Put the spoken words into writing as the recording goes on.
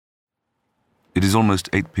It is almost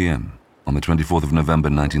 8 p.m. on the 24th of November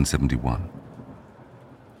 1971.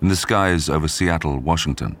 In the skies over Seattle,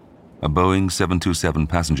 Washington, a Boeing 727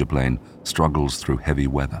 passenger plane struggles through heavy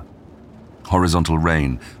weather. Horizontal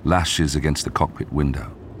rain lashes against the cockpit window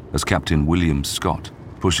as Captain William Scott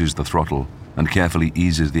pushes the throttle and carefully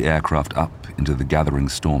eases the aircraft up into the gathering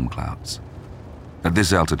storm clouds. At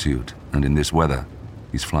this altitude and in this weather,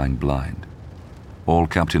 he's flying blind. All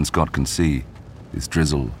Captain Scott can see is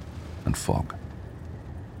drizzle and fog.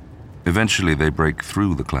 Eventually, they break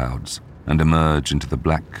through the clouds and emerge into the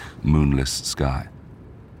black, moonless sky.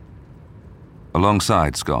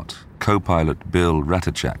 Alongside Scott, co-pilot Bill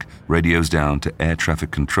Ratachak radios down to air traffic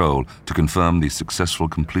control to confirm the successful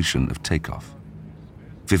completion of takeoff.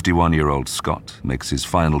 51-year-old Scott makes his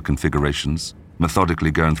final configurations, methodically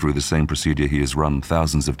going through the same procedure he has run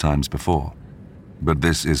thousands of times before. But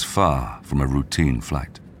this is far from a routine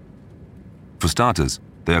flight. For starters,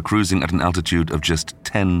 they are cruising at an altitude of just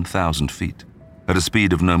 10,000 feet, at a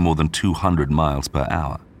speed of no more than 200 miles per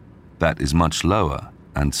hour. That is much lower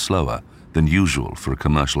and slower than usual for a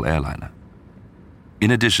commercial airliner.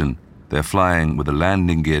 In addition, they're flying with the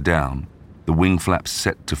landing gear down, the wing flaps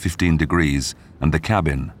set to 15 degrees, and the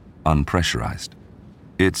cabin unpressurized.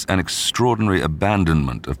 It's an extraordinary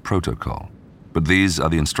abandonment of protocol, but these are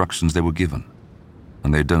the instructions they were given,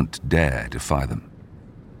 and they don't dare defy them.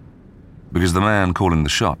 Because the man calling the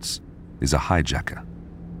shots is a hijacker,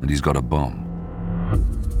 and he's got a bomb.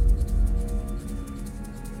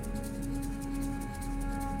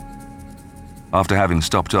 After having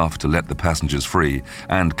stopped off to let the passengers free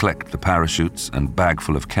and collect the parachutes and bag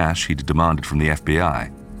full of cash he'd demanded from the FBI,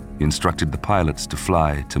 he instructed the pilots to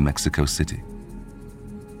fly to Mexico City.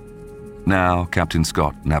 Now, Captain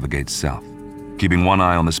Scott navigates south, keeping one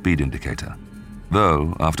eye on the speed indicator.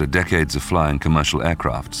 Though, after decades of flying commercial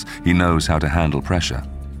aircrafts, he knows how to handle pressure.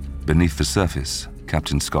 Beneath the surface,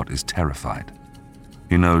 Captain Scott is terrified.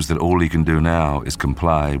 He knows that all he can do now is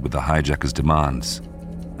comply with the hijacker's demands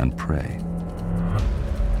and pray.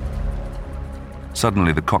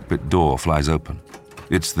 Suddenly, the cockpit door flies open.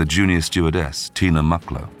 It's the junior stewardess, Tina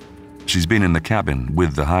Mucklow. She's been in the cabin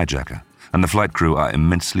with the hijacker, and the flight crew are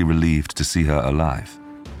immensely relieved to see her alive.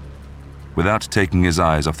 Without taking his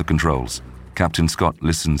eyes off the controls, Captain Scott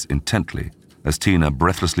listens intently as Tina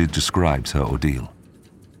breathlessly describes her ordeal.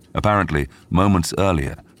 Apparently, moments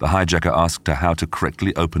earlier, the hijacker asked her how to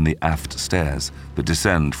correctly open the aft stairs that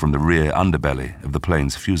descend from the rear underbelly of the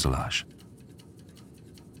plane's fuselage.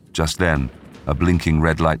 Just then, a blinking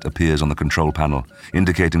red light appears on the control panel,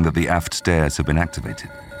 indicating that the aft stairs have been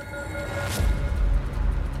activated.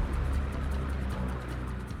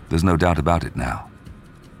 There's no doubt about it now.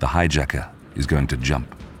 The hijacker is going to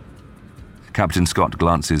jump. Captain Scott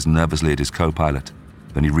glances nervously at his co-pilot,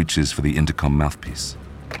 then he reaches for the intercom mouthpiece.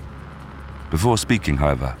 Before speaking,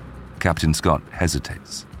 however, Captain Scott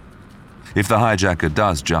hesitates. If the hijacker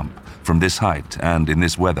does jump from this height and in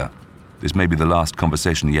this weather, this may be the last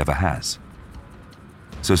conversation he ever has.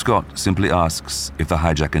 So Scott simply asks if the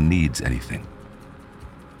hijacker needs anything.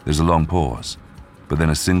 There's a long pause, but then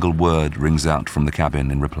a single word rings out from the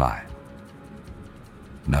cabin in reply.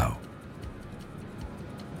 No.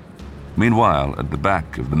 Meanwhile, at the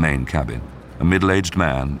back of the main cabin, a middle-aged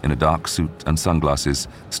man in a dark suit and sunglasses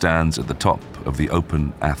stands at the top of the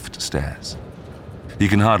open aft stairs. He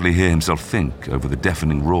can hardly hear himself think over the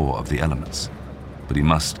deafening roar of the elements, but he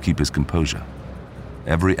must keep his composure.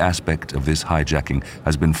 Every aspect of this hijacking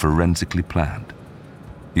has been forensically planned.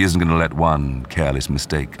 He isn't going to let one careless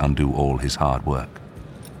mistake undo all his hard work.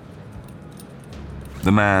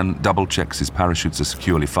 The man double-checks his parachutes are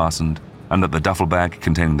securely fastened and that the duffel bag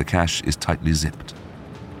containing the cash is tightly zipped.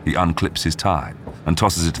 He unclips his tie and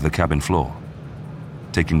tosses it to the cabin floor.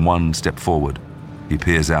 Taking one step forward, he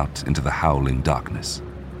peers out into the howling darkness.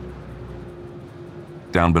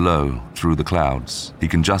 Down below, through the clouds, he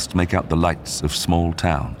can just make out the lights of small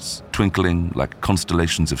towns, twinkling like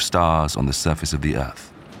constellations of stars on the surface of the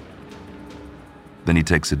earth. Then he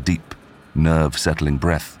takes a deep, nerve-settling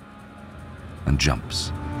breath and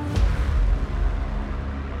jumps.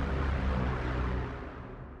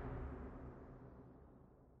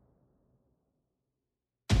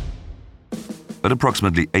 At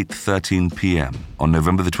approximately 8:13 p.m. on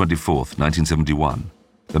November the 24th, 1971,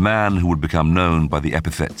 the man who would become known by the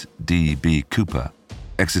epithet D.B. Cooper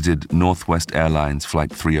exited Northwest Airlines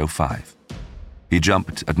Flight 305. He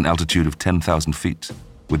jumped at an altitude of 10,000 feet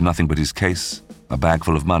with nothing but his case, a bag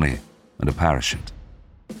full of money, and a parachute.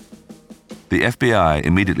 The FBI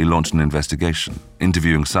immediately launched an investigation,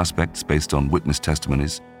 interviewing suspects based on witness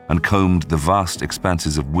testimonies, and combed the vast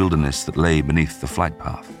expanses of wilderness that lay beneath the flight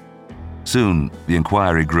path. Soon, the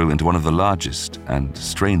inquiry grew into one of the largest and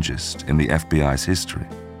strangest in the FBI's history,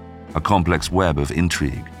 a complex web of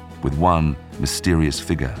intrigue with one mysterious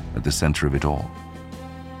figure at the center of it all.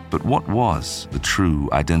 But what was the true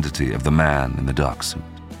identity of the man in the dark suit?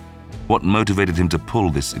 What motivated him to pull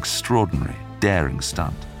this extraordinary, daring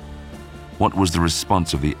stunt? What was the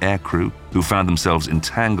response of the aircrew who found themselves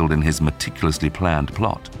entangled in his meticulously planned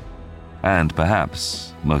plot? And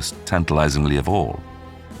perhaps, most tantalizingly of all,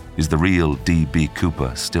 is the real D.B.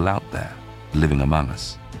 Cooper still out there, living among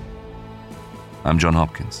us? I'm John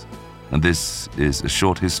Hopkins, and this is a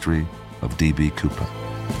short history of D.B. Cooper.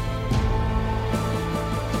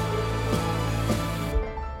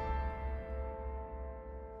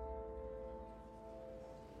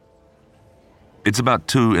 It's about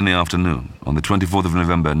 2 in the afternoon on the 24th of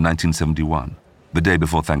November 1971, the day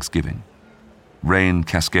before Thanksgiving. Rain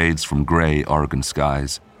cascades from gray Oregon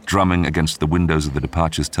skies, drumming against the windows of the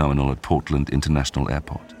departures terminal at Portland International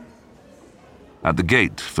Airport. At the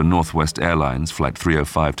gate for Northwest Airlines Flight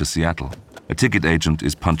 305 to Seattle, a ticket agent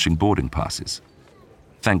is punching boarding passes.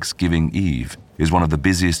 Thanksgiving Eve is one of the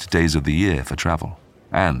busiest days of the year for travel,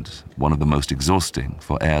 and one of the most exhausting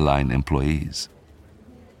for airline employees.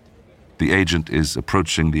 The agent is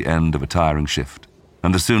approaching the end of a tiring shift,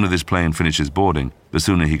 and the sooner this plane finishes boarding, the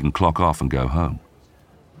sooner he can clock off and go home.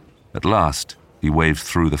 At last, he waves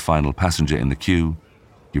through the final passenger in the queue,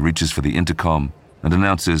 he reaches for the intercom and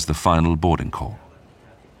announces the final boarding call.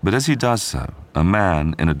 But as he does so, a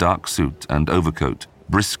man in a dark suit and overcoat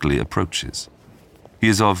briskly approaches. He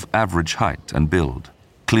is of average height and build,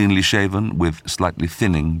 cleanly shaven with slightly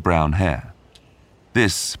thinning brown hair.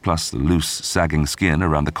 This, plus the loose, sagging skin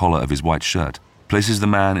around the collar of his white shirt, places the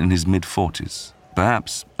man in his mid-40s,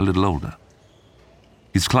 perhaps a little older.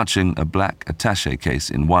 He's clutching a black attaché case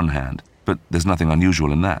in one hand, but there's nothing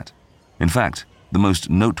unusual in that. In fact, the most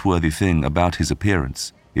noteworthy thing about his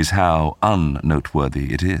appearance is how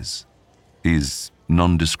unnoteworthy it is. He's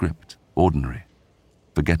nondescript, ordinary,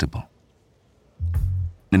 forgettable.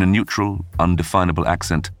 In a neutral, undefinable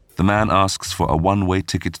accent, the man asks for a one-way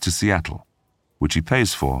ticket to Seattle, which he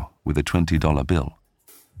pays for with a $20 bill.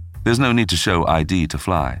 There's no need to show ID to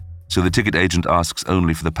fly, so the ticket agent asks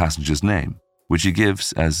only for the passenger's name, which he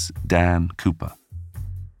gives as Dan Cooper.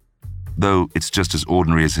 Though it's just as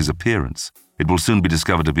ordinary as his appearance, it will soon be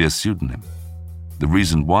discovered to be a pseudonym. The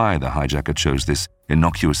reason why the hijacker chose this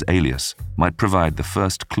innocuous alias might provide the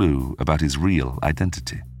first clue about his real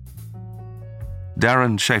identity.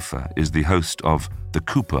 Darren Schaefer is the host of The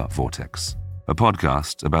Cooper Vortex, a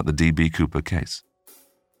podcast about the D.B. Cooper case.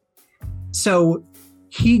 So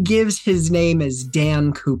he gives his name as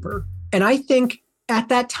Dan Cooper. And I think at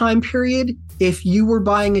that time period, if you were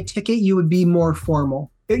buying a ticket, you would be more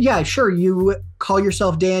formal. Yeah, sure, you call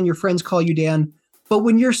yourself Dan, your friends call you Dan. But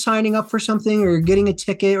when you're signing up for something or you're getting a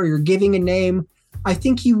ticket or you're giving a name, I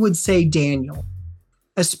think you would say Daniel,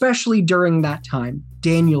 especially during that time,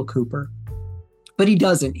 Daniel Cooper. But he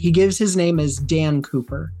doesn't. He gives his name as Dan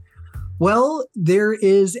Cooper. Well, there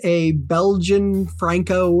is a Belgian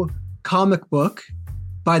Franco comic book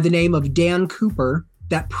by the name of Dan Cooper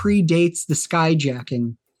that predates the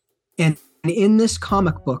skyjacking. And in this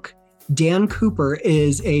comic book, Dan Cooper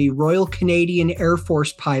is a Royal Canadian Air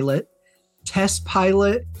Force pilot, test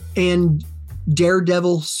pilot, and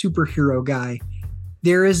daredevil superhero guy.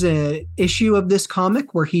 There is an issue of this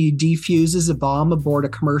comic where he defuses a bomb aboard a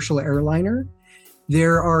commercial airliner.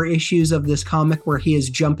 There are issues of this comic where he is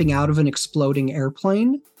jumping out of an exploding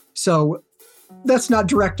airplane. So that's not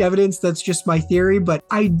direct evidence. That's just my theory. But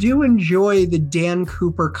I do enjoy the Dan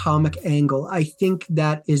Cooper comic angle. I think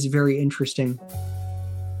that is very interesting.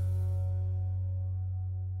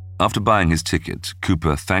 After buying his ticket,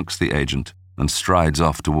 Cooper thanks the agent and strides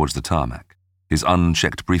off towards the tarmac, his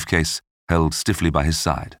unchecked briefcase held stiffly by his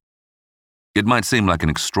side. It might seem like an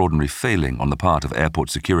extraordinary failing on the part of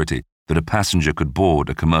airport security that a passenger could board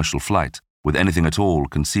a commercial flight with anything at all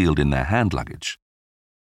concealed in their hand luggage.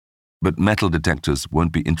 But metal detectors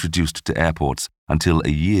won't be introduced to airports until a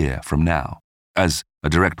year from now, as a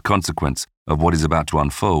direct consequence of what is about to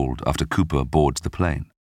unfold after Cooper boards the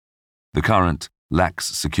plane. The current lax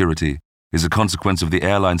security is a consequence of the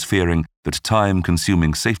airlines fearing that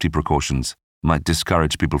time-consuming safety precautions might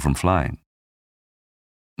discourage people from flying.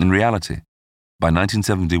 In reality, by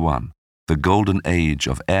 1971, the golden age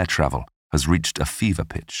of air travel has reached a fever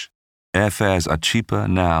pitch. Airfares are cheaper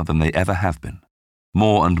now than they ever have been.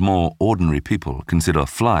 More and more ordinary people consider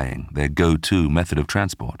flying their go-to method of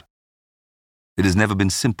transport. It has never been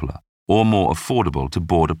simpler or more affordable to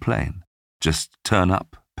board a plane. Just turn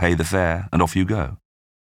up, pay the fare, and off you go.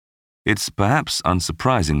 It's perhaps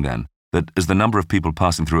unsurprising, then, that as the number of people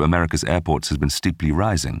passing through America's airports has been steeply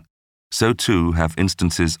rising, so too have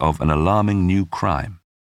instances of an alarming new crime: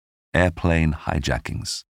 airplane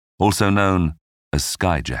hijackings, also known as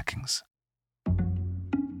skyjackings.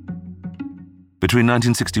 Between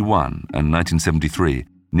 1961 and 1973,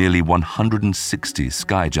 nearly 160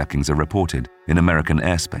 skyjackings are reported in American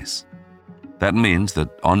airspace. That means that,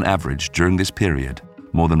 on average, during this period,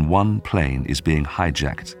 more than one plane is being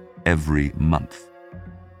hijacked every month.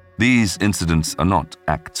 These incidents are not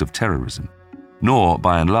acts of terrorism, nor,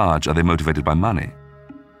 by and large, are they motivated by money.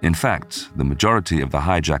 In fact, the majority of the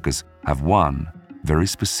hijackers have one very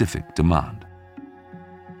specific demand.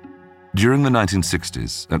 During the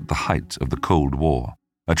 1960s, at the height of the Cold War,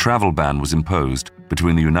 a travel ban was imposed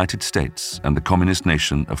between the United States and the communist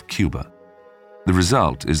nation of Cuba. The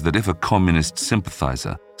result is that if a communist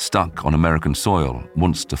sympathizer stuck on American soil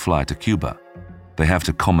wants to fly to Cuba, they have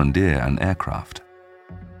to commandeer an aircraft.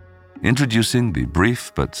 Introducing the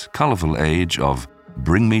brief but colorful age of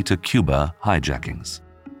Bring Me to Cuba hijackings.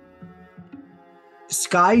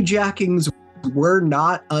 Skyjackings were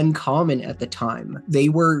not uncommon at the time. They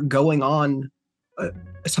were going on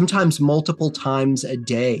sometimes multiple times a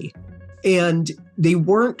day. And they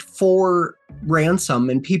weren't for ransom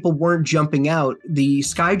and people weren't jumping out. The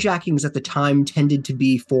skyjackings at the time tended to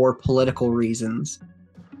be for political reasons.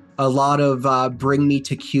 A lot of Bring Me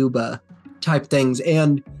to Cuba type things.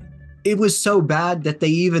 And it was so bad that they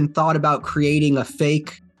even thought about creating a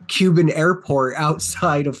fake Cuban airport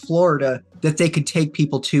outside of Florida that they could take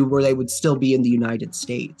people to where they would still be in the United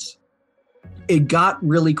States. It got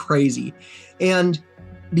really crazy. And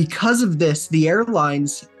because of this, the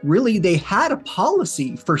airlines really, they had a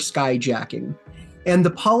policy for skyjacking. And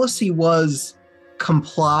the policy was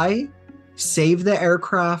comply, save the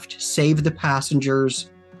aircraft, save the passengers,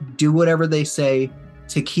 do whatever they say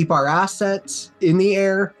to keep our assets in the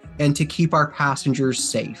air and to keep our passengers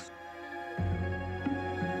safe.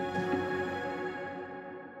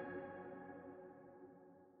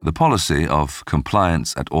 The policy of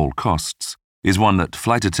compliance at all costs is one that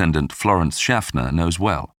flight attendant Florence Schaffner knows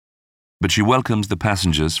well, but she welcomes the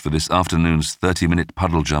passengers for this afternoon's 30-minute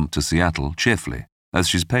puddle jump to Seattle cheerfully, as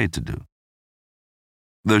she's paid to do.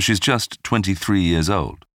 Though she's just 23 years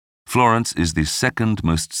old, Florence is the second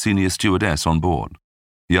most senior stewardess on board.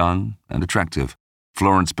 Young and attractive,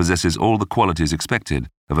 Florence possesses all the qualities expected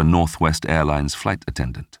of a Northwest Airlines flight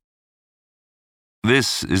attendant.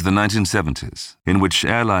 This is the 1970s, in which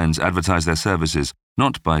airlines advertise their services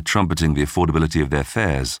not by trumpeting the affordability of their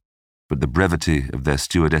fares, but the brevity of their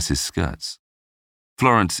stewardesses' skirts.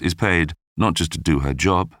 Florence is paid not just to do her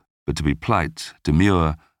job, but to be polite,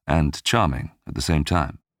 demure, and charming at the same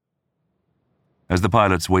time. As the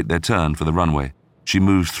pilots wait their turn for the runway, she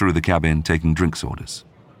moves through the cabin taking drinks orders.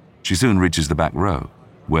 She soon reaches the back row,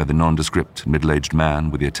 where the nondescript middle-aged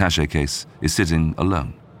man with the attaché case is sitting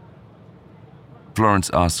alone.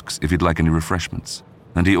 Florence asks if he'd like any refreshments,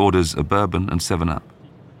 and he orders a bourbon and 7-Up.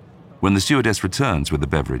 When the stewardess returns with the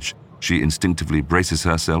beverage, she instinctively braces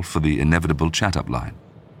herself for the inevitable chat-up line.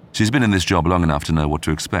 She's been in this job long enough to know what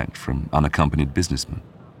to expect from unaccompanied businessmen.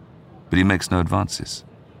 But he makes no advances.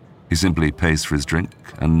 He simply pays for his drink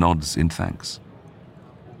and nods in thanks.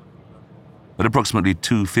 At approximately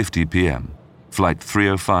 2:50 p.m., Flight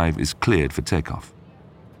 305 is cleared for takeoff.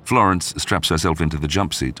 Florence straps herself into the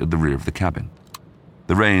jump seat at the rear of the cabin.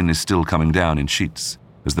 The rain is still coming down in sheets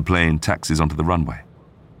as the plane taxis onto the runway.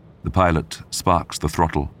 The pilot sparks the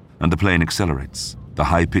throttle and the plane accelerates, the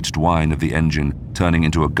high-pitched whine of the engine turning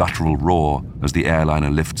into a guttural roar as the airliner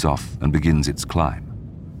lifts off and begins its climb.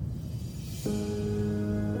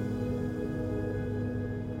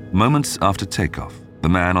 Moments after takeoff, the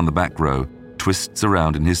man on the back row twists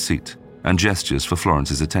around in his seat and gestures for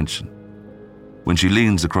Florence's attention. When she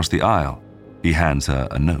leans across the aisle, he hands her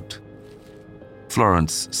a note.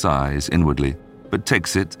 Florence sighs inwardly, but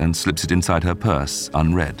takes it and slips it inside her purse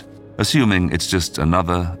unread, assuming it's just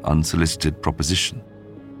another unsolicited proposition.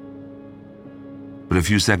 But a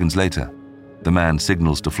few seconds later, the man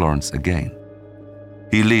signals to Florence again.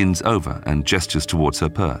 He leans over and gestures towards her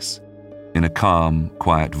purse. In a calm,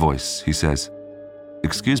 quiet voice, he says,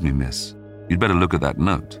 "Excuse me, miss, you'd better look at that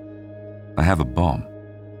note. I have a bomb."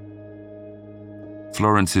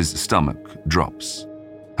 Florence's stomach drops.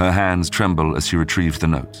 Her hands tremble as she retrieves the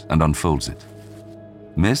note and unfolds it.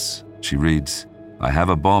 "Miss," she reads, "I have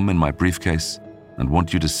a bomb in my briefcase and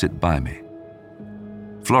want you to sit by me."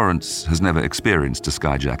 Florence has never experienced a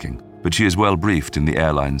skyjacking, but she is well briefed in the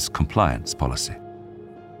airline's compliance policy.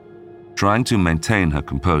 Trying to maintain her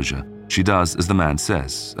composure, she does as the man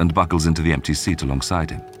says and buckles into the empty seat alongside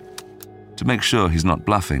him. To make sure he's not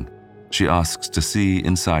bluffing, she asks to see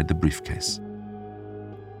inside the briefcase.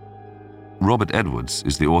 Robert Edwards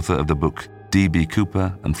is the author of the book D.B.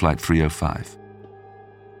 Cooper and Flight 305.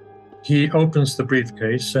 He opens the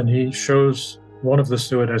briefcase and he shows one of the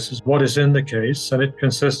stewardesses what is in the case, and it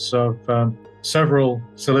consists of several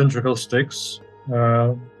cylindrical sticks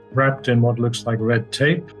wrapped in what looks like red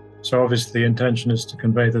tape. So obviously the intention is to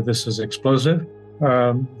convey that this is explosive.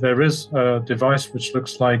 There is a device which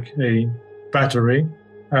looks like a battery,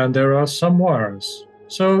 and there are some wires.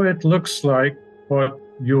 So it looks like what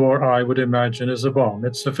you or I would imagine is a bomb.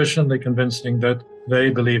 It's sufficiently convincing that they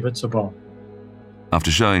believe it's a bomb.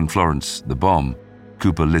 After showing Florence the bomb,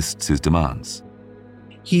 Cooper lists his demands.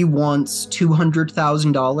 He wants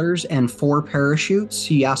 $200,000 and 4 parachutes.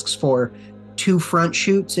 He asks for 2 front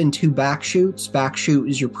chutes and 2 back chutes. Back chute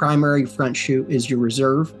is your primary, front chute is your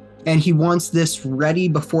reserve. And he wants this ready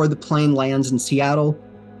before the plane lands in Seattle.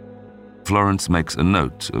 Florence makes a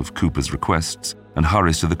note of Cooper's requests and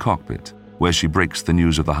hurries to the cockpit, where she breaks the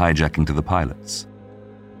news of the hijacking to the pilots.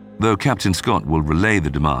 Though Captain Scott will relay the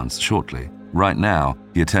demands shortly, right now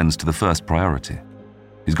he attends to the first priority.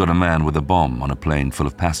 He's got a man with a bomb on a plane full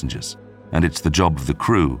of passengers, and it's the job of the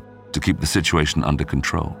crew to keep the situation under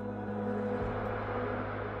control.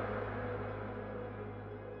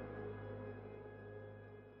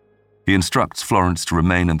 He instructs Florence to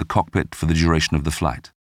remain in the cockpit for the duration of the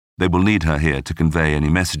flight. They will need her here to convey any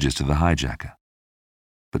messages to the hijacker.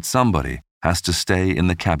 But somebody has to stay in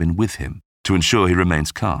the cabin with him to ensure he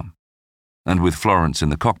remains calm. And with Florence in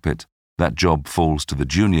the cockpit, that job falls to the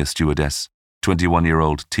junior stewardess,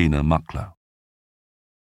 21-year-old Tina Mucklow.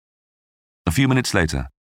 A few minutes later,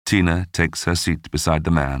 Tina takes her seat beside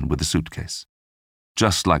the man with the suitcase.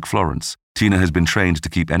 Just like Florence, Tina has been trained to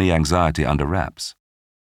keep any anxiety under wraps.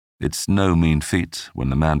 It's no mean feat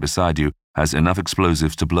when the man beside you has enough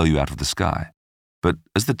explosives to blow you out of the sky. But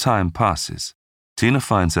as the time passes, Tina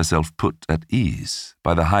finds herself put at ease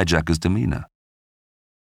by the hijacker's demeanor.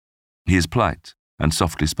 He is polite and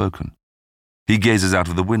softly spoken. He gazes out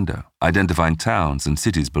of the window, identifying towns and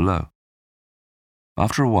cities below.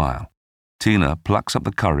 After a while, Tina plucks up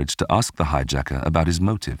the courage to ask the hijacker about his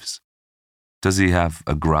motives. Does he have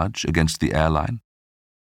a grudge against the airline?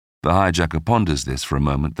 The hijacker ponders this for a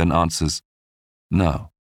moment, then answers,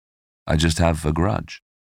 "No, I just have a grudge."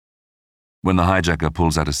 When the hijacker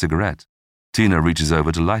pulls out a cigarette, Tina reaches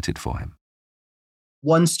over to light it for him.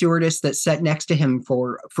 One stewardess that sat next to him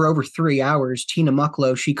for over 3 hours, Tina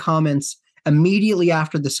Mucklow, she comments immediately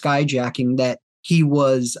after the skyjacking that he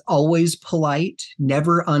was always polite,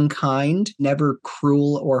 never unkind, never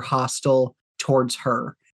cruel or hostile towards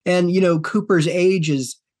her. And, Cooper's age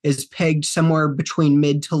is pegged somewhere between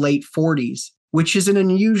mid to late 40s, which is an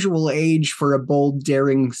unusual age for a bold,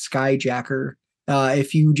 daring skyjacker.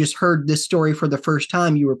 If you just heard this story for the first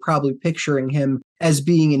time, you were probably picturing him as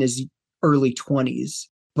being in his early 20s.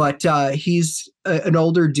 But he's an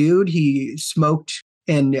older dude. He smoked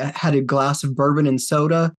and had a glass of bourbon and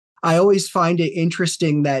soda. I always find it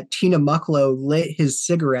interesting that Tina Mucklow lit his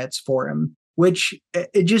cigarettes for him, which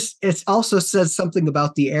it also says something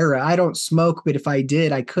about the era. I don't smoke, but if I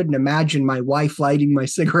did, I couldn't imagine my wife lighting my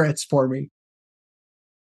cigarettes for me.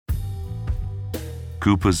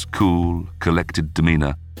 Cooper's cool, collected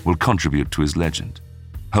demeanor will contribute to his legend,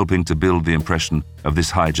 helping to build the impression of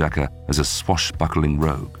this hijacker as a swashbuckling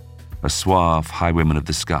rogue, a suave highwayman of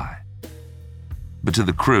the sky. But to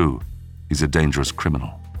the crew, he's a dangerous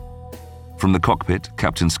criminal. From the cockpit,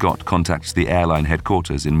 Captain Scott contacts the airline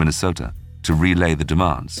headquarters in Minnesota to relay the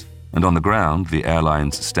demands, and on the ground, the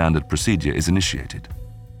airline's standard procedure is initiated.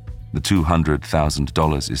 The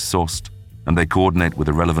 $200,000 is sourced, and they coordinate with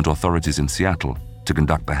the relevant authorities in Seattle to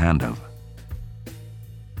conduct the handover.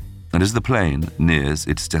 And as the plane nears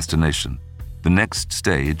its destination, the next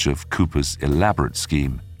stage of Cooper's elaborate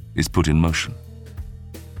scheme is put in motion.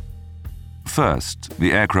 First,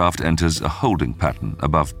 the aircraft enters a holding pattern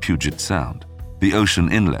above Puget Sound, the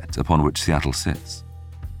ocean inlet upon which Seattle sits.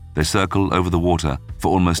 They circle over the water for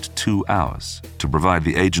almost 2 hours to provide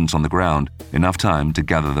the agents on the ground enough time to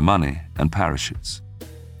gather the money and parachutes.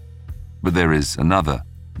 But there is another,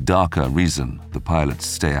 darker reason the pilots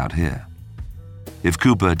stay out here. If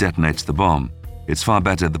Cooper detonates the bomb, it's far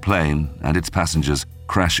better the plane and its passengers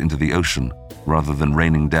crash into the ocean rather than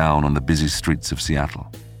raining down on the busy streets of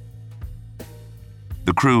Seattle.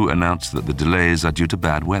 The crew announce that the delays are due to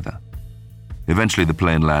bad weather. Eventually, the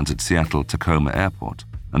plane lands at Seattle-Tacoma Airport,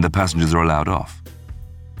 and the passengers are allowed off.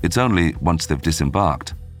 It's only once they've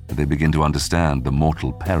disembarked that they begin to understand the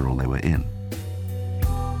mortal peril they were in.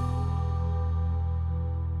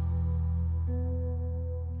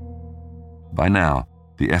 By now,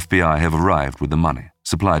 the FBI have arrived with the money,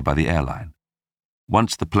 supplied by the airline.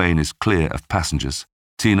 Once the plane is clear of passengers,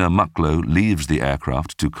 Tina Mucklow leaves the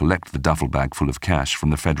aircraft to collect the duffel bag full of cash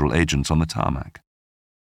from the federal agents on the tarmac.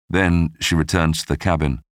 Then she returns to the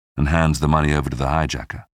cabin and hands the money over to the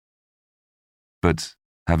hijacker. But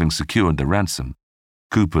having secured the ransom,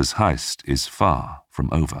 Cooper's heist is far from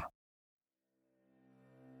over.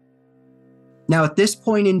 Now, at this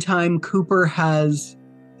point in time, Cooper has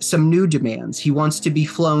some new demands. He wants to be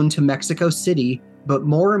flown to Mexico City, but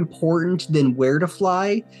more important than where to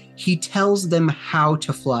fly, he tells them how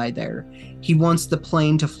to fly there. He wants the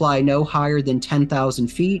plane to fly no higher than 10,000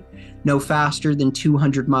 feet, no faster than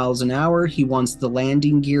 200 miles an hour. He wants the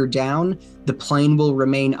landing gear down. The plane will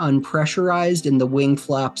remain unpressurized and the wing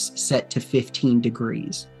flaps set to 15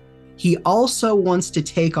 degrees. He also wants to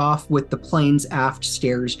take off with the plane's aft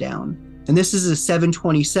stairs down. And this is a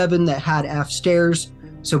 727 that had aft stairs.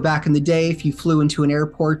 So back in the day, if you flew into an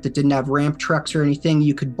airport that didn't have ramp trucks or anything,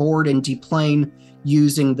 you could board and deplane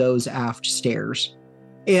using those aft stairs.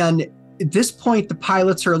 And at this point, the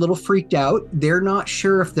pilots are a little freaked out. They're not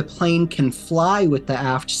sure if the plane can fly with the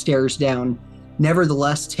aft stairs down,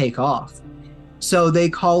 nevertheless take off. So they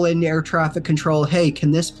call in air traffic control, hey,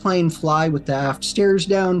 can this plane fly with the aft stairs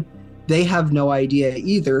down? They have no idea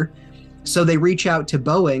either. So they reach out to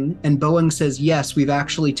Boeing, and Boeing says, yes, we've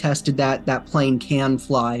actually tested that. That plane can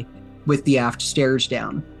fly with the aft stairs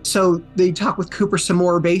down. So they talk with Cooper some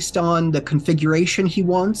more based on the configuration he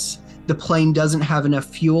wants. The plane doesn't have enough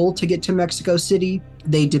fuel to get to Mexico City.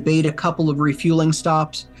 They debate a couple of refueling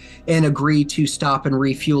stops and agree to stop and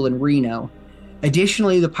refuel in Reno.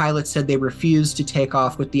 Additionally, the pilot said they refused to take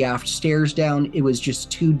off with the aft stairs down. It was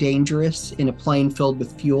just too dangerous in a plane filled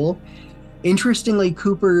with fuel. Interestingly,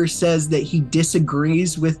 Cooper says that he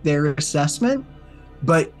disagrees with their assessment,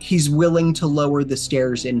 but he's willing to lower the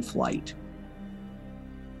stairs in flight.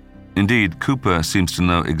 Indeed, Cooper seems to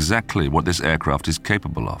know exactly what this aircraft is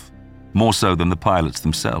capable of, more so than the pilots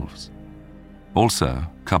themselves. Also,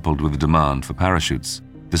 coupled with the demand for parachutes,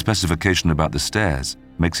 the specification about the stairs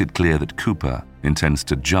makes it clear that Cooper intends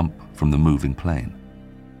to jump from the moving plane.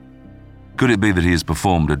 Could it be that he has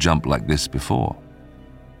performed a jump like this before?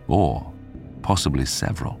 Or possibly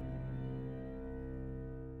several?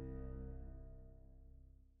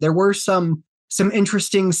 There were some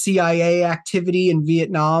interesting CIA activity in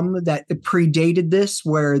Vietnam that predated this,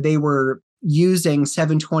 where they were using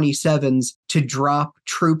 727s to drop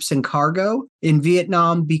troops and cargo in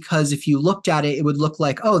Vietnam, because if you looked at it, it would look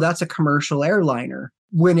like, oh, that's a commercial airliner,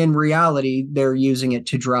 when in reality, they're using it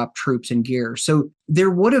to drop troops and gear. So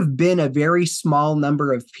there would have been a very small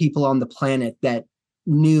number of people on the planet that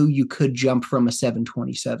knew you could jump from a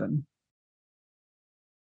 727.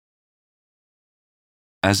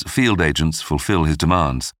 As field agents fulfill his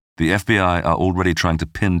demands, the FBI are already trying to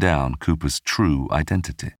pin down Cooper's true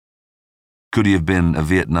identity. Could he have been a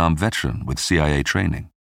Vietnam veteran with CIA training?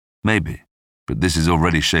 Maybe, but this is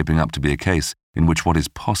already shaping up to be a case in which what is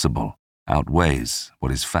possible outweighs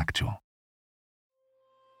what is factual.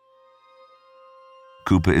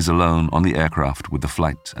 Cooper is alone on the aircraft with the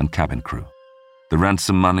flight and cabin crew. The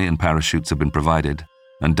ransom money and parachutes have been provided,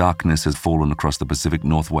 and darkness has fallen across the Pacific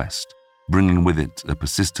Northwest, bringing with it a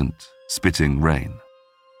persistent, spitting rain.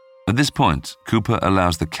 At this point, Cooper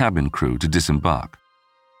allows the cabin crew to disembark.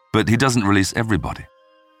 But he doesn't release everybody.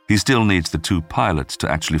 He still needs the two pilots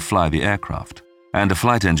to actually fly the aircraft, and a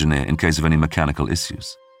flight engineer in case of any mechanical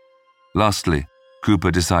issues. Lastly,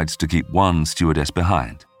 Cooper decides to keep one stewardess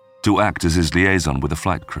behind, to act as his liaison with the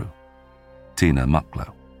flight crew, Tina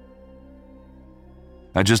Mucklow.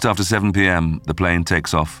 At just after 7 p.m., the plane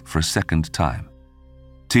takes off for a second time.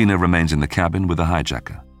 Tina remains in the cabin with the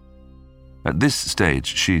hijacker. At this stage,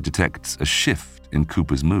 she detects a shift in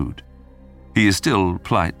Cooper's mood. He is still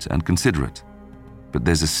polite and considerate, but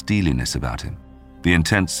there's a steeliness about him, the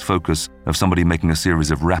intense focus of somebody making a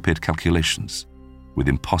series of rapid calculations with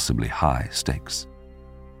impossibly high stakes.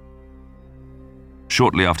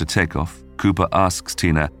 Shortly after takeoff, Cooper asks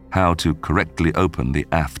Tina how to correctly open the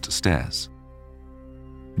aft stairs.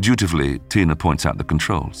 Dutifully, Tina points out the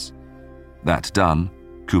controls. That done,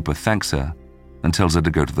 Cooper thanks her and tells her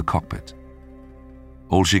to go to the cockpit.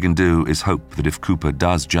 All she can do is hope that if Cooper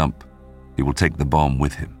does jump, he will take the bomb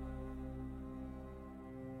with him.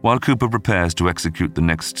 While Cooper prepares to execute the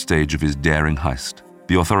next stage of his daring heist,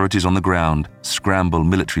 the authorities on the ground scramble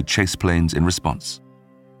military chase planes in response.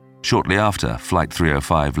 Shortly after Flight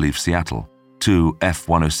 305 leaves Seattle, 2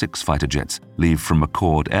 F-106 fighter jets leave from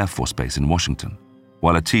McCord Air Force Base in Washington,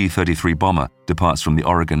 while a T-33 bomber departs from the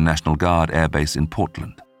Oregon National Guard Air Base in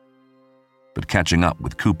Portland. But catching up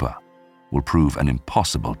with Cooper will prove an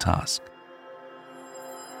impossible task.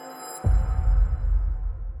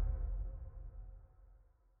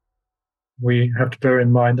 We have to bear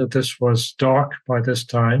in mind that this was dark by this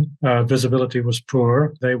time. Visibility was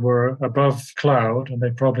poor. They were above cloud, and they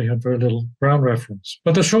probably had very little ground reference.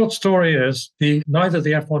 But the short story is neither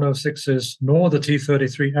the F-106s nor the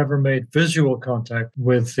T-33 ever made visual contact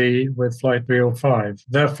with Flight 305.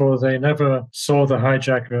 Therefore, they never saw the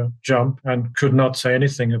hijacker jump and could not say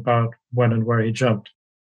anything about when and where he jumped.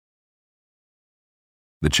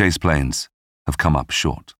 The chase planes have come up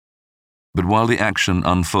short. But while the action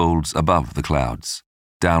unfolds above the clouds,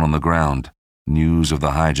 down on the ground, news of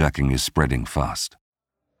the hijacking is spreading fast.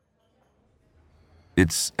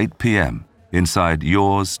 It's 8 p.m. inside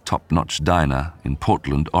Yours Top-Notch Diner in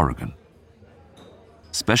Portland, Oregon.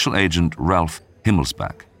 Special Agent Ralph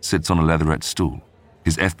Himmelsbach sits on a leatherette stool,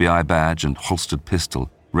 his FBI badge and holstered pistol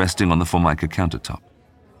resting on the Formica countertop.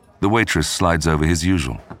 The waitress slides over his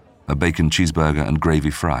usual, a bacon cheeseburger and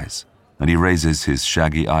gravy fries, and he raises his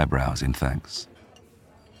shaggy eyebrows in thanks.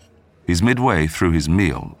 He's midway through his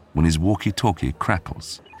meal when his walkie-talkie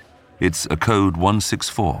crackles. It's a code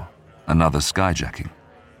 164, another skyjacking.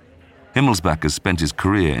 Himmelsbach has spent his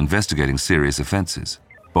career investigating serious offenses,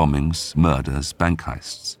 bombings, murders, bank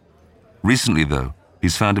heists. Recently, though,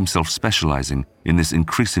 he's found himself specializing in this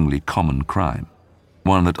increasingly common crime,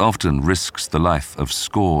 one that often risks the life of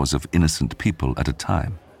scores of innocent people at a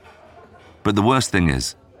time. But the worst thing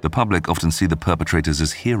is, the public often see the perpetrators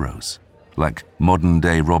as heroes, like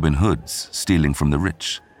modern-day Robin Hoods stealing from the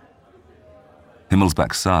rich.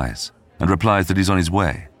 Himmelsbach sighs and replies that he's on his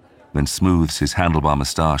way, then smooths his handlebar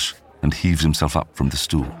moustache and heaves himself up from the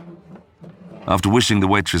stool. After wishing the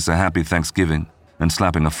waitress a happy Thanksgiving and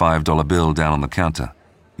slapping a $5 bill down on the counter,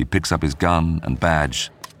 he picks up his gun and badge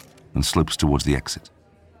and slopes towards the exit.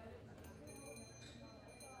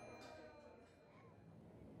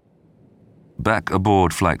 Back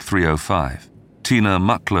aboard Flight 305, Tina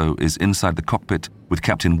Mucklow is inside the cockpit with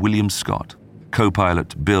Captain William Scott,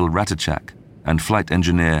 co-pilot Bill Ratajczak, and flight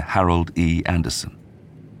engineer Harold E. Anderson.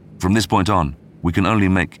 From this point on, we can only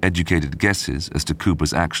make educated guesses as to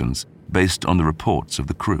Cooper's actions based on the reports of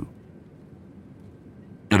the crew.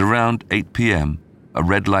 At around 8 p.m., a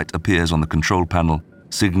red light appears on the control panel,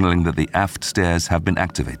 signaling that the aft stairs have been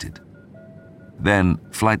activated. Then,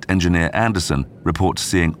 flight engineer Anderson reports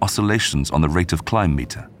seeing oscillations on the rate of climb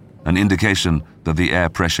meter, an indication that the air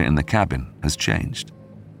pressure in the cabin has changed.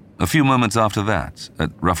 A few moments after that, at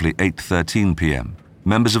roughly 8:13 p.m.,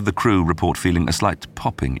 members of the crew report feeling a slight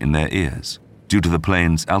popping in their ears due to the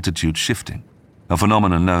plane's altitude shifting, a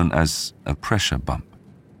phenomenon known as a pressure bump.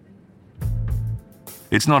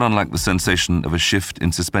 It's not unlike the sensation of a shift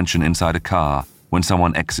in suspension inside a car when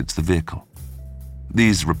someone exits the vehicle.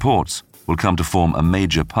 These reports will come to form a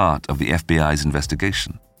major part of the FBI's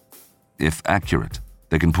investigation. If accurate,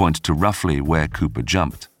 they can point to roughly where Cooper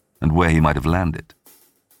jumped and where he might have landed.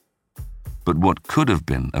 But what could have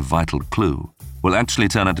been a vital clue will actually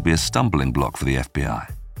turn out to be a stumbling block for the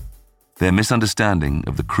FBI. Their misunderstanding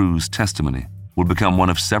of the crew's testimony will become one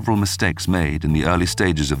of several mistakes made in the early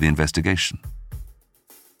stages of the investigation.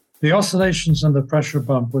 The oscillations and the pressure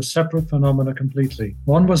bump were separate phenomena completely.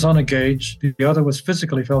 One was on a gauge, the other was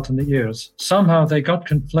physically felt in the ears. Somehow they got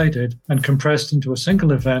conflated and compressed into a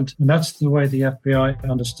single event, and that's the way the FBI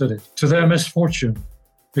understood it. To their misfortune,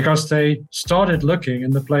 because they started looking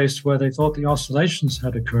in the place where they thought the oscillations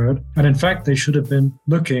had occurred, and in fact they should have been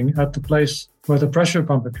looking at the place where the pressure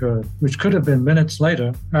bump occurred, which could have been minutes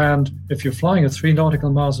later, and if you're flying at 3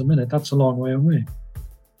 nautical miles a minute, that's a long way away.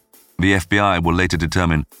 The FBI will later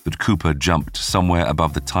determine that Cooper jumped somewhere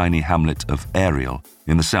above the tiny hamlet of Ariel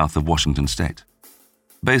in the south of Washington state.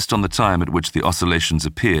 Based on the time at which the oscillations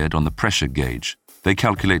appeared on the pressure gauge, they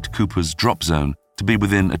calculate Cooper's drop zone to be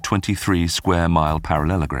within a 23 square mile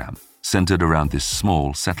parallelogram, centered around this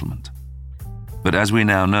small settlement. But as we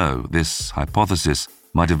now know, this hypothesis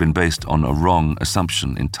might have been based on a wrong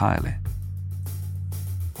assumption entirely.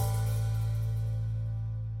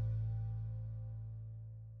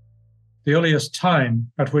 The earliest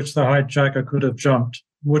time at which the hijacker could have jumped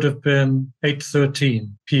would have been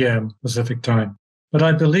 8:13 p.m. Pacific time. But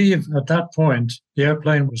I believe at that point, the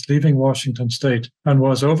airplane was leaving Washington state and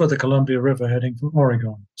was over the Columbia River heading for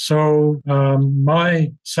Oregon. So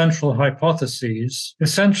my central hypotheses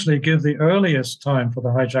essentially give the earliest time for the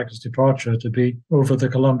hijacker's departure to be over the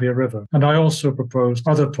Columbia River. And I also proposed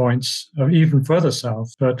other points even further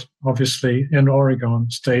south, but obviously in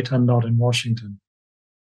Oregon state and not in Washington.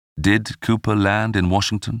 Did Cooper land in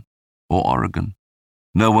Washington or Oregon?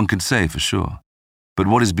 No one can say for sure. But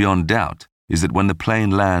what is beyond doubt is that when the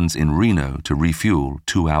plane lands in Reno to refuel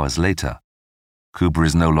 2 hours later, Cooper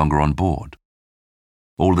is no longer on board.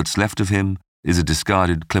 All that's left of him is a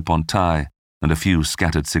discarded clip-on tie and a few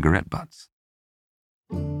scattered cigarette butts.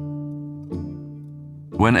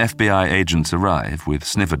 When FBI agents arrive with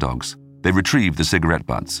sniffer dogs, they retrieve the cigarette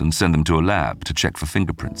butts and send them to a lab to check for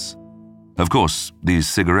fingerprints. Of course, these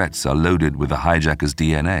cigarettes are loaded with the hijacker's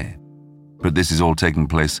DNA, but this is all taking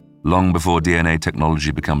place long before DNA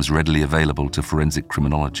technology becomes readily available to forensic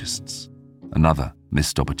criminologists. Another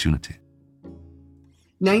missed opportunity.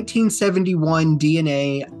 1971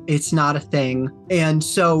 DNA, it's not a thing. And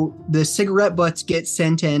so the cigarette butts get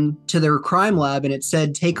sent in to their crime lab, and it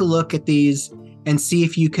said, take a look at these and see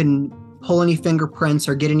if you can pull any fingerprints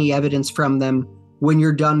or get any evidence from them. When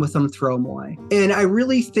you're done with them, throw them away. And I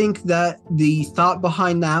really think that the thought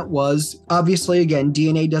behind that was, obviously, again,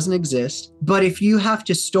 DNA doesn't exist, but if you have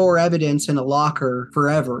to store evidence in a locker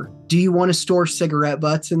forever, do you want to store cigarette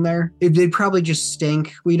butts in there? They'd probably just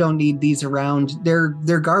stink. We don't need these around. They're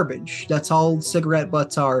garbage. That's all cigarette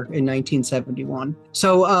butts are in 1971.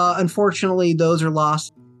 So unfortunately, those are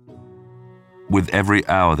lost. With every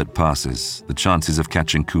hour that passes, the chances of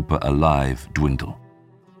catching Cooper alive dwindle.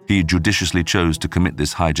 He judiciously chose to commit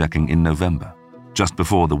this hijacking in November, just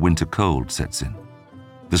before the winter cold sets in.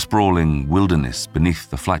 The sprawling wilderness beneath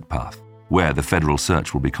the flight path, where the federal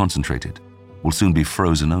search will be concentrated, will soon be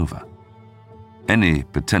frozen over. Any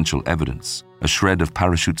potential evidence, a shred of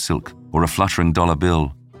parachute silk or a fluttering dollar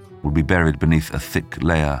bill, will be buried beneath a thick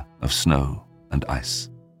layer of snow and ice.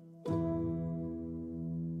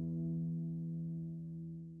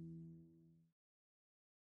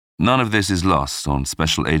 None of this is lost on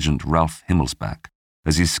Special Agent Ralph Himmelsbach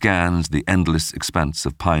as he scans the endless expanse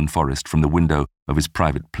of pine forest from the window of his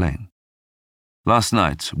private plane. Last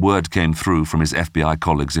night, word came through from his FBI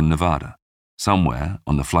colleagues in Nevada. Somewhere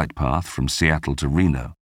on the flight path from Seattle to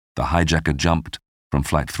Reno, the hijacker jumped from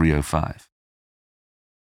Flight 305.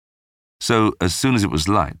 So, as soon as it was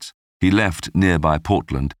light, he left nearby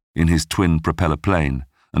Portland in his twin propeller plane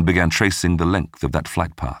and began tracing the length of that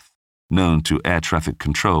flight path, known to air traffic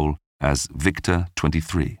control as Victor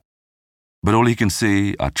 23. But all he can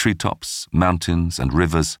see are treetops, mountains, and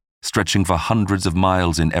rivers stretching for hundreds of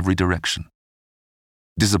miles in every direction.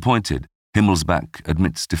 Disappointed, Himmelsbach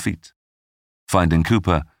admits defeat. Finding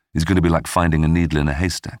Cooper is going to be like finding a needle in a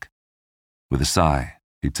haystack. With a sigh,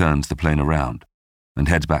 he turns the plane around and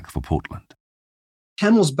heads back for Portland.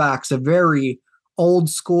 Himmelsbach's a very old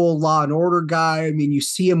school Law and Order guy. I mean, you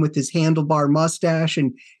see him with his handlebar mustache,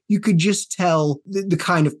 and you could just tell the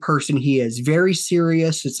kind of person he is. Very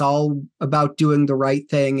serious. It's all about doing the right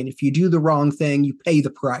thing. And if you do the wrong thing, you pay the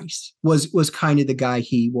price, was kind of the guy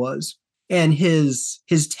he was. And his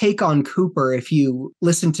take on Cooper, if you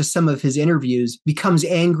listen to some of his interviews, becomes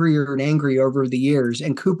angrier and angrier over the years.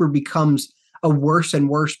 And Cooper becomes a worse and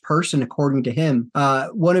worse person, according to him.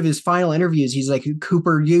 One of his final interviews, he's like,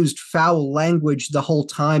 Cooper used foul language the whole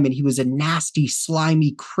time, and he was a nasty,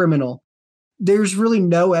 slimy criminal. There's really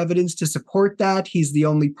no evidence to support that. He's the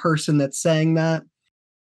only person that's saying that.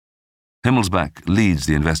 Himmelsbach leads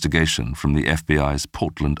the investigation from the FBI's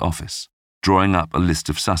Portland office, drawing up a list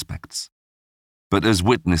of suspects. But as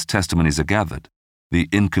witness testimonies are gathered, the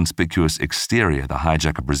inconspicuous exterior the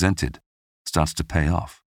hijacker presented starts to pay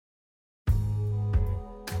off.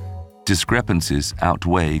 Discrepancies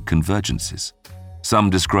outweigh convergences. Some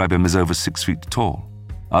describe him as over 6 feet tall.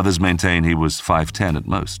 Others maintain he was 5'10" at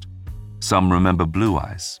most. Some remember blue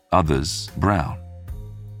eyes, others brown.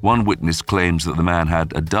 One witness claims that the man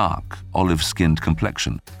had a dark, olive-skinned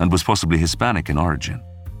complexion and was possibly Hispanic in origin,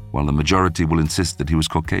 while the majority will insist that he was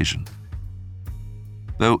Caucasian.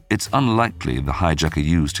 Though it's unlikely the hijacker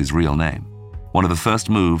used his real name, one of the first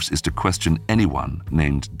moves is to question anyone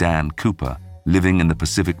named Dan Cooper living in the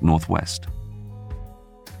Pacific Northwest.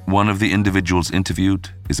 One of the individuals interviewed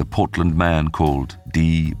is a Portland man called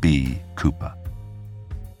D.B. Cooper.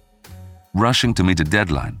 Rushing to meet a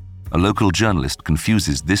deadline, a local journalist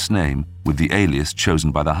confuses this name with the alias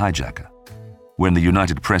chosen by the hijacker. When the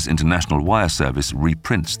United Press International wire service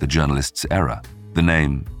reprints the journalist's error, the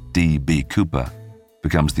name D.B. Cooper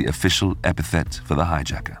becomes the official epithet for the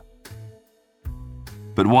hijacker.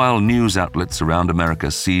 But while news outlets around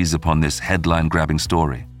America seize upon this headline-grabbing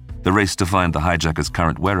story, the race to find the hijacker's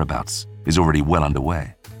current whereabouts is already well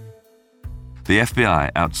underway. The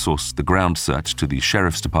FBI outsourced the ground search to the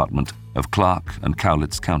Sheriff's Department of Clark and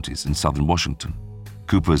Cowlitz counties in southern Washington,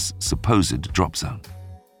 Cooper's supposed drop zone.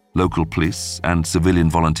 Local police and civilian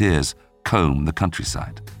volunteers comb the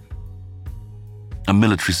countryside. A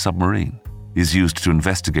military submarine is used to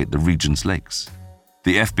investigate the region's lakes.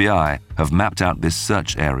 The FBI have mapped out this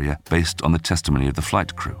search area based on the testimony of the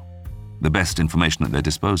flight crew, the best information at their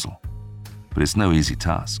disposal. But it's no easy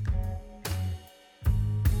task.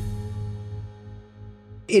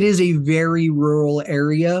 It is a very rural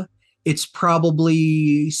area, It's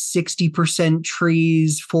probably 60%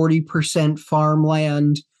 trees, 40%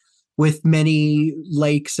 farmland, with many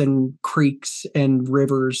lakes and creeks and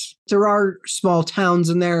rivers. There are small towns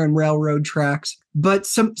in there and railroad tracks, but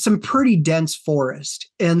some pretty dense forest.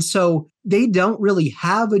 And so they don't really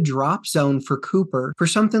have a drop zone for Cooper for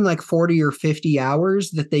something like 40 or 50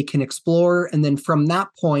 hours that they can explore. And then from that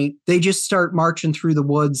point, they just start marching through the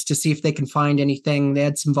woods to see if they can find anything. They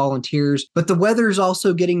had some volunteers, but the weather's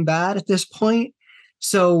also getting bad at this point.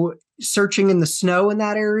 So searching in the snow in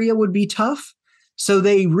that area would be tough. So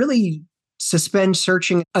they really suspend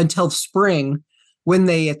searching until spring, when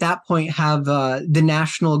they, at that point, have the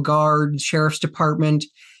National Guard, Sheriff's Department,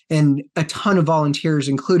 and a ton of volunteers,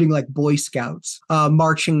 including like Boy Scouts,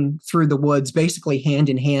 marching through the woods, basically hand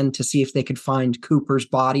in hand to see if they could find Cooper's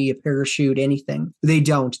body, a parachute, anything. They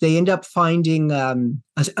don't. They end up finding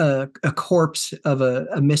a corpse of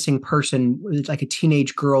a missing person, like a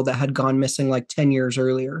teenage girl that had gone missing like 10 years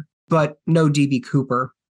earlier, but no D.B.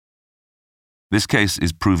 Cooper. This case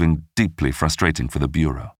is proving deeply frustrating for the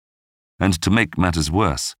Bureau. And to make matters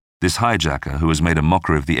worse, this hijacker who has made a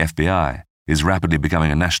mockery of the FBI is rapidly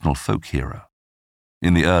becoming a national folk hero.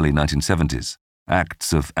 In the early 1970s,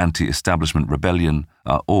 acts of anti-establishment rebellion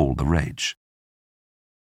are all the rage.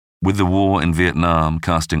 With the war in Vietnam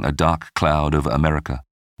casting a dark cloud over America,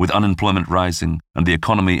 with unemployment rising and the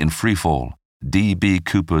economy in freefall, D.B.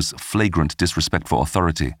 Cooper's flagrant disrespect for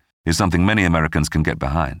authority is something many Americans can get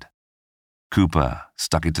behind. Cooper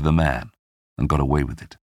stuck it to the man and got away with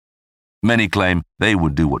it. Many claim they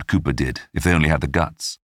would do what Cooper did if they only had the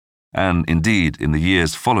guts. And indeed, in the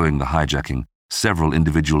years following the hijacking, several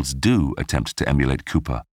individuals do attempt to emulate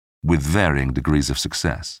Cooper, with varying degrees of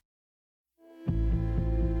success.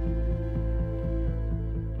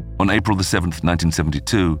 On April 7th,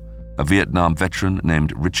 1972, a Vietnam veteran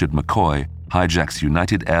named Richard McCoy hijacks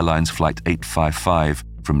United Airlines Flight 855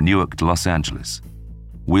 from Newark to Los Angeles.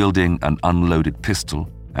 Wielding an unloaded pistol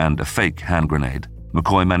and a fake hand grenade,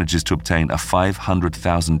 McCoy manages to obtain a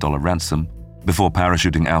 $500,000 ransom before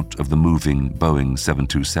parachuting out of the moving Boeing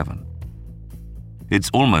 727.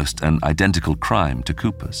 It's almost an identical crime to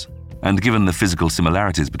Cooper's, and given the physical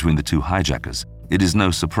similarities between the two hijackers, it is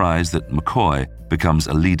no surprise that McCoy becomes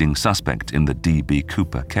a leading suspect in the D.B.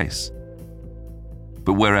 Cooper case.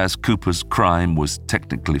 But whereas Cooper's crime was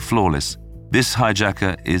technically flawless, this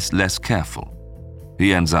hijacker is less careful.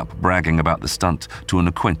 He ends up bragging about the stunt to an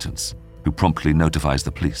acquaintance who promptly notifies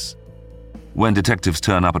the police. When detectives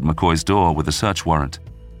turn up at McCoy's door with a search warrant,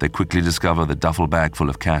 they quickly discover the duffel bag full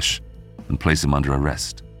of cash and place him under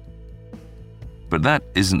arrest. But that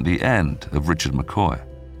isn't the end of Richard McCoy.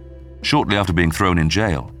 Shortly after being thrown in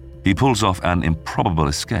jail, he pulls off an improbable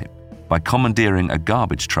escape by commandeering a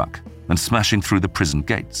garbage truck and smashing through the prison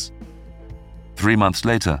gates. 3 months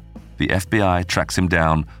later, the FBI tracks him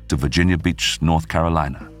down to Virginia Beach, North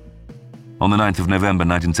Carolina. On the 9th of November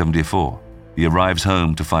 1974, he arrives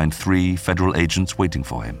home to find 3 federal agents waiting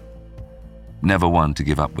for him. Never one to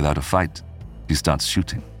give up without a fight, he starts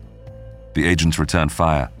shooting. The agents return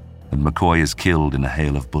fire, and McCoy is killed in a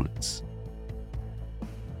hail of bullets.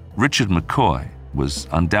 Richard McCoy was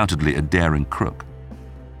undoubtedly a daring crook.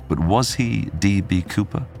 But was he D.B.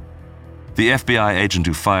 Cooper? The FBI agent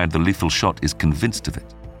who fired the lethal shot is convinced of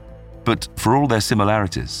it. But for all their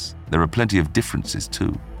similarities, there are plenty of differences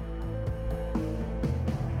too.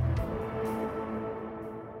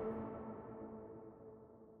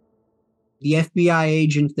 The FBI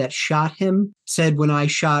agent that shot him said, "When I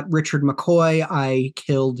shot Richard McCoy, I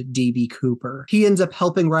killed D.B. Cooper." He ends up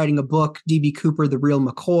helping writing a book, D.B. Cooper, The Real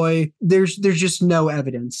McCoy. There's just no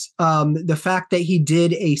evidence. The fact that he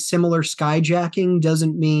did a similar skyjacking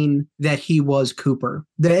doesn't mean that he was Cooper.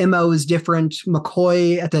 The MO is different.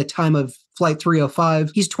 McCoy, at the time of Flight 305,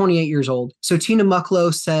 he's 28 years old. So Tina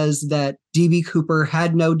Mucklow says that D.B. Cooper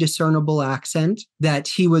had no discernible accent, that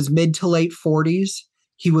he was mid to late 40s.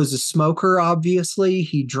 He was a smoker, obviously.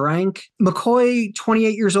 He drank. McCoy,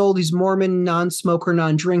 28 years old. He's Mormon, non-smoker,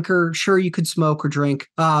 non-drinker. Sure, you could smoke or drink,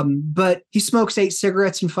 but he smokes 8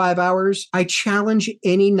 cigarettes in 5 hours. I challenge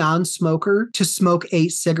any non-smoker to smoke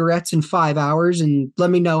 8 cigarettes in 5 hours, and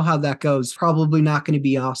let me know how that goes. Probably not going to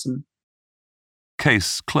be awesome.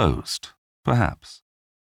 Case closed, perhaps.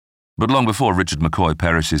 But long before Richard McCoy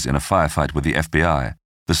perishes in a firefight with the FBI,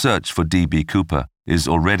 the search for D.B. Cooper is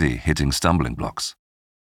already hitting stumbling blocks.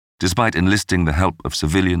 Despite enlisting the help of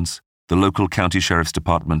civilians, the local county sheriff's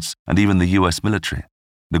departments, and even the U.S. military,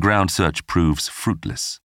 the ground search proves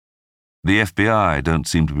fruitless. The FBI don't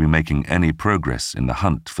seem to be making any progress in the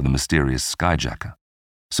hunt for the mysterious skyjacker,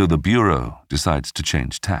 so the Bureau decides to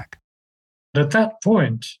change tack. At that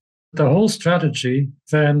point, the whole strategy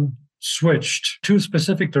then switched two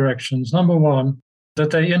specific directions. Number one,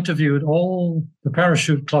 that they interviewed all the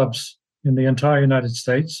parachute clubs in the entire United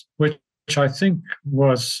States, which I think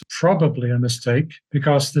was probably a mistake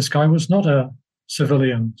because this guy was not a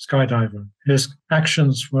civilian skydiver. His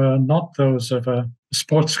actions were not those of a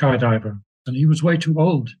sports skydiver. And he was way too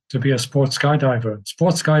old to be a sports skydiver.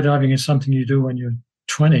 Sports skydiving is something you do when you're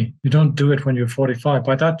 20. You don't do it when you're 45.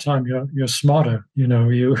 By that time, you're smarter.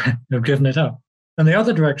 You've given it up. And the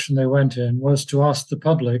other direction they went in was to ask the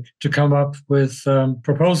public to come up with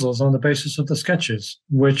proposals on the basis of the sketches,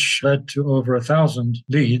 which led to over 1,000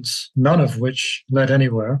 leads, none of which led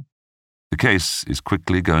anywhere. The case is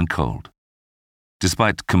quickly going cold.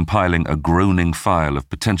 Despite compiling a groaning file of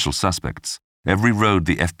potential suspects, every road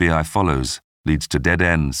the FBI follows leads to dead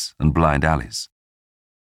ends and blind alleys.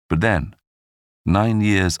 But then, 9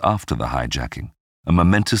 years after the hijacking, a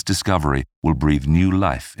momentous discovery will breathe new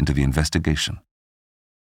life into the investigation.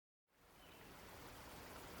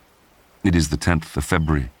 It is the 10th of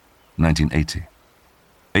February, 1980.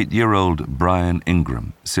 8-year-old Brian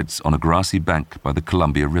Ingram sits on a grassy bank by the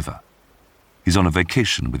Columbia River. He's on a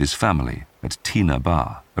vacation with his family at Tina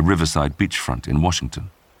Bar, a riverside beachfront in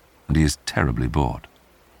Washington, and he is terribly bored.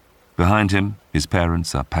 Behind him, his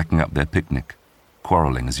parents are packing up their picnic,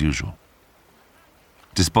 quarreling as usual.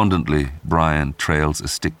 Despondently, Brian trails a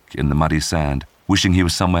stick in the muddy sand, wishing he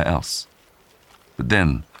was somewhere else. But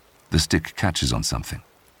then, the stick catches on something,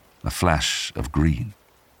 a flash of green.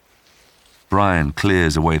 Brian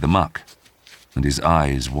clears away the muck, and his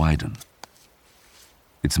eyes widen.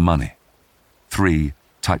 It's money. 3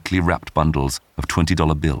 tightly wrapped bundles of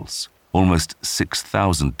 $20 bills, almost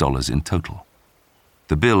 $6,000 in total.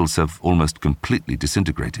 The bills have almost completely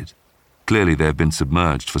disintegrated. Clearly they have been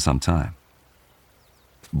submerged for some time.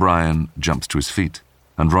 Brian jumps to his feet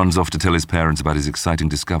and runs off to tell his parents about his exciting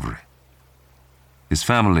discovery. His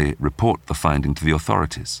family report the finding to the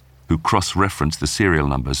authorities, who cross-reference the serial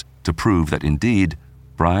numbers to prove that indeed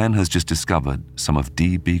Brian has just discovered some of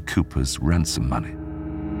D.B. Cooper's ransom money.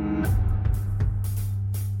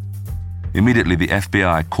 Immediately, the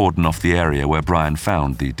FBI cordon off the area where Brian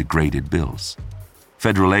found the degraded bills.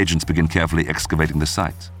 Federal agents begin carefully excavating the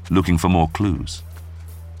site, looking for more clues.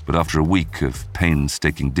 But after a week of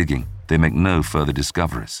painstaking digging, they make no further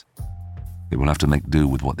discoveries. They will have to make do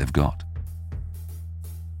with what they've got.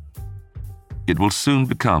 It will soon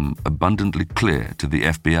become abundantly clear to the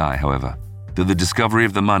FBI, however, that the discovery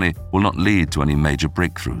of the money will not lead to any major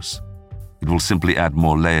breakthroughs. It will simply add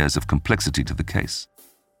more layers of complexity to the case.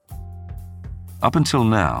 Up until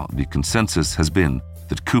now, the consensus has been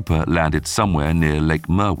that Cooper landed somewhere near Lake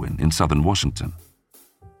Merwin in southern Washington.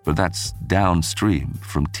 But that's downstream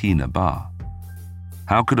from Tina Bar.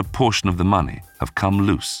 How could a portion of the money have come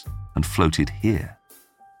loose and floated here?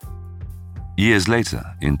 Years later,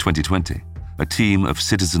 in 2020, a team of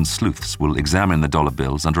citizen sleuths will examine the dollar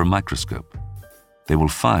bills under a microscope. They will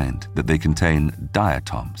find that they contain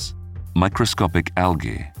diatoms, microscopic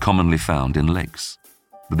algae commonly found in lakes.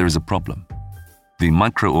 But there is a problem. The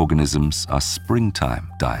microorganisms are springtime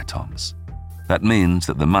diatoms. That means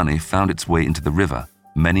that the money found its way into the river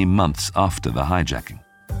many months after the hijacking.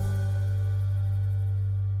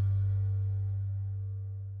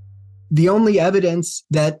 The only evidence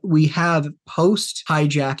that we have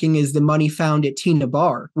post-hijacking is the money found at Tina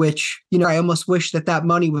Bar, which, I almost wish that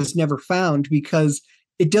money was never found because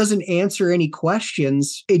it doesn't answer any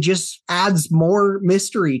questions. It just adds more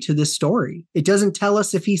mystery to the story. It doesn't tell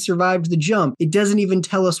us if he survived the jump. It doesn't even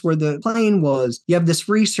tell us where the plane was. You have this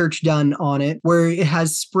research done on it where it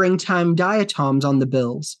has springtime diatoms on the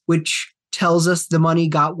bills, which tells us the money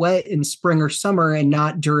got wet in spring or summer and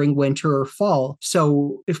not during winter or fall.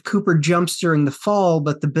 So if Cooper jumps during the fall,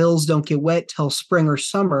 but the bills don't get wet till spring or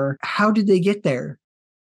summer, how did they get there?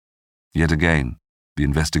 Yet again, the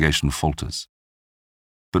investigation falters.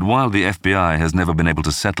 But while the FBI has never been able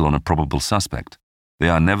to settle on a probable suspect, they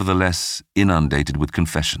are nevertheless inundated with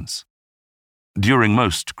confessions. During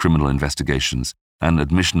most criminal investigations, an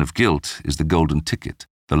admission of guilt is the golden ticket,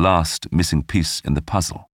 the last missing piece in the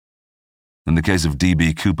puzzle. In the case of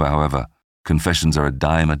D.B. Cooper, however, confessions are a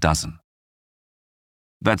dime a dozen.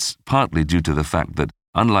 That's partly due to the fact that,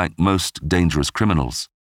 unlike most dangerous criminals,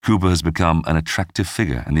 Cooper has become an attractive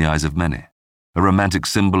figure in the eyes of many, a romantic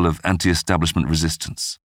symbol of anti-establishment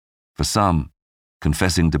resistance. For some,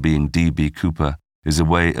 confessing to being D.B. Cooper is a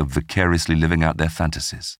way of vicariously living out their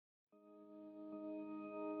fantasies.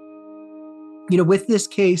 With this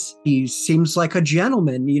case, he seems like a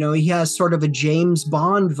gentleman. He has sort of a James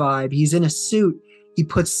Bond vibe. He's in a suit. He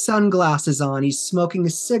puts sunglasses on. He's smoking a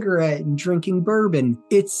cigarette and drinking bourbon.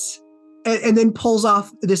 It's and then pulls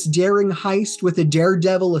off this daring heist with a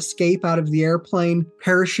daredevil escape out of the airplane,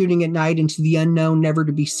 parachuting at night into the unknown, never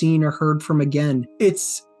to be seen or heard from again.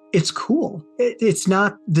 It's cool. It's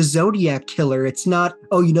not the Zodiac killer. It's not,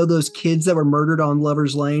 oh, you know those kids that were murdered on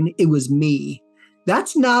Lover's Lane? It was me.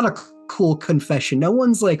 That's not a cool confession. No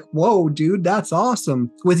one's like, whoa, dude, that's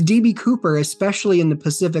awesome. With D.B. Cooper, especially in the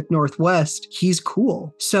Pacific Northwest, he's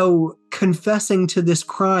cool. So confessing to this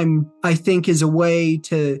crime, I think, is a way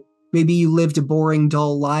to, maybe you lived a boring,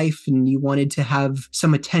 dull life and you wanted to have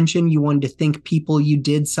some attention. You wanted to think people you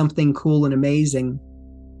did something cool and amazing.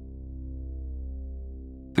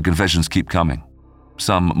 The confessions keep coming,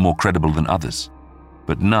 some more credible than others,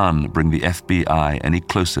 but none bring the FBI any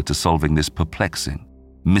closer to solving this perplexing,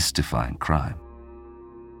 mystifying crime.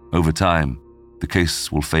 Over time, the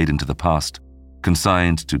case will fade into the past,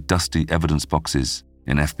 consigned to dusty evidence boxes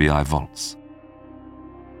in FBI vaults.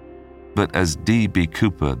 But as D.B.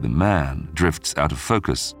 Cooper, the man, drifts out of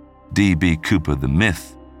focus, D.B. Cooper, the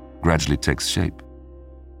myth, gradually takes shape.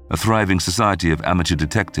 A thriving society of amateur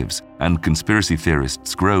detectives and conspiracy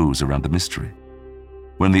theorists grows around the mystery.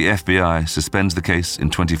 When the FBI suspends the case in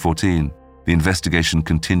 2014, the investigation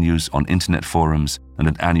continues on internet forums and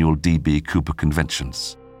at annual D.B. Cooper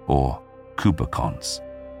conventions, or CooperCons.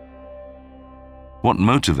 What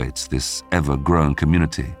motivates this ever-growing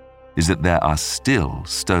community is that there are still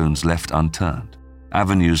stones left unturned,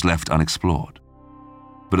 avenues left unexplored.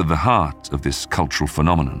 But at the heart of this cultural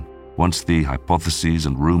phenomenon, once the hypotheses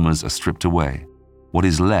and rumors are stripped away, what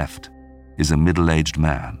is left is a middle-aged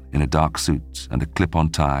man in a dark suit and a clip-on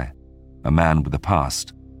tie, a man with a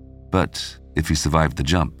past, but if he survived the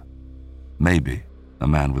jump, maybe a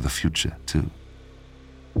man with a future too.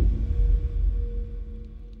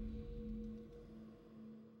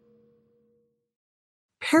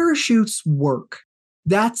 Parachutes work.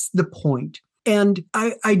 That's the point. And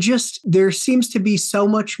there seems to be so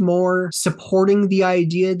much more supporting the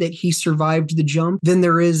idea that he survived the jump than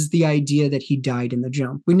there is the idea that he died in the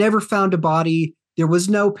jump. We never found a body. There was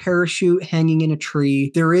no parachute hanging in a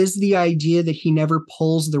tree. There is the idea that he never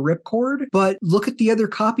pulls the ripcord, but look at the other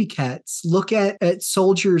copycats. Look at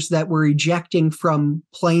soldiers that were ejecting from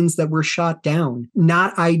planes that were shot down.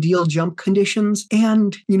 Not ideal jump conditions.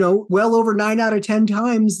 And, well over 9 out of 10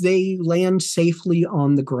 times, they land safely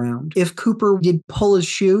on the ground. If Cooper did pull his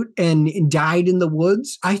chute and died in the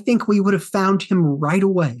woods, I think we would have found him right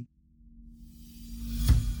away.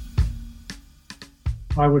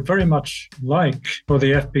 I would very much like for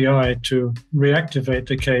the FBI to reactivate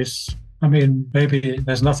the case. I mean, maybe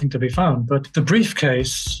there's nothing to be found, but the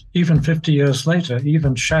briefcase, even 50 years later,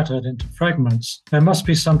 even shattered into fragments, there must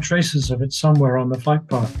be some traces of it somewhere on the flight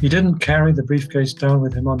path. He didn't carry the briefcase down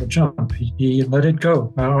with him on the jump. He let it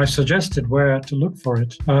go. I suggested where to look for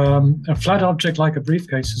it. A flat object like a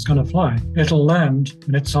briefcase is going to fly. It'll land,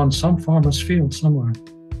 and it's on some farmer's field somewhere.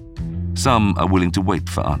 Some are willing to wait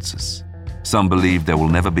for answers. Some believe there will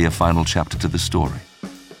never be a final chapter to the story.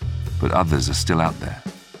 But others are still out there,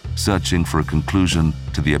 searching for a conclusion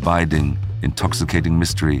to the abiding, intoxicating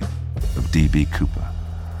mystery of D.B. Cooper.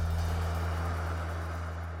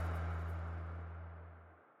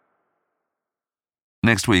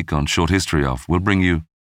 Next week on Short History Of, we'll bring you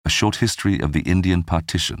a short history of the Indian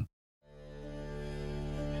Partition.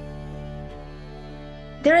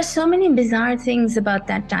 There are so many bizarre things about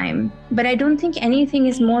that time, but I don't think anything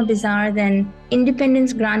is more bizarre than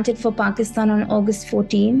independence granted for Pakistan on August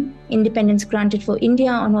 14, independence granted for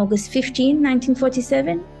India on August 15,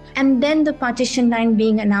 1947, and then the partition line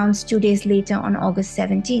being announced 2 days later on August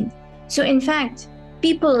 17th. So in fact,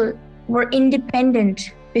 people were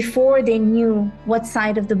independent before they knew what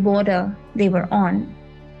side of the border they were on.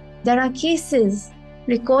 There are cases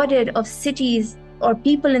recorded of cities or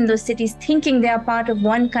people in those cities thinking they are part of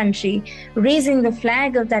one country, raising the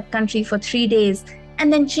flag of that country for 3 days,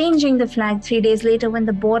 and then changing the flag 3 days later when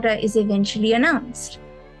the border is eventually announced.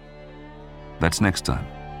 That's next time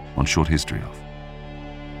on Short History Of.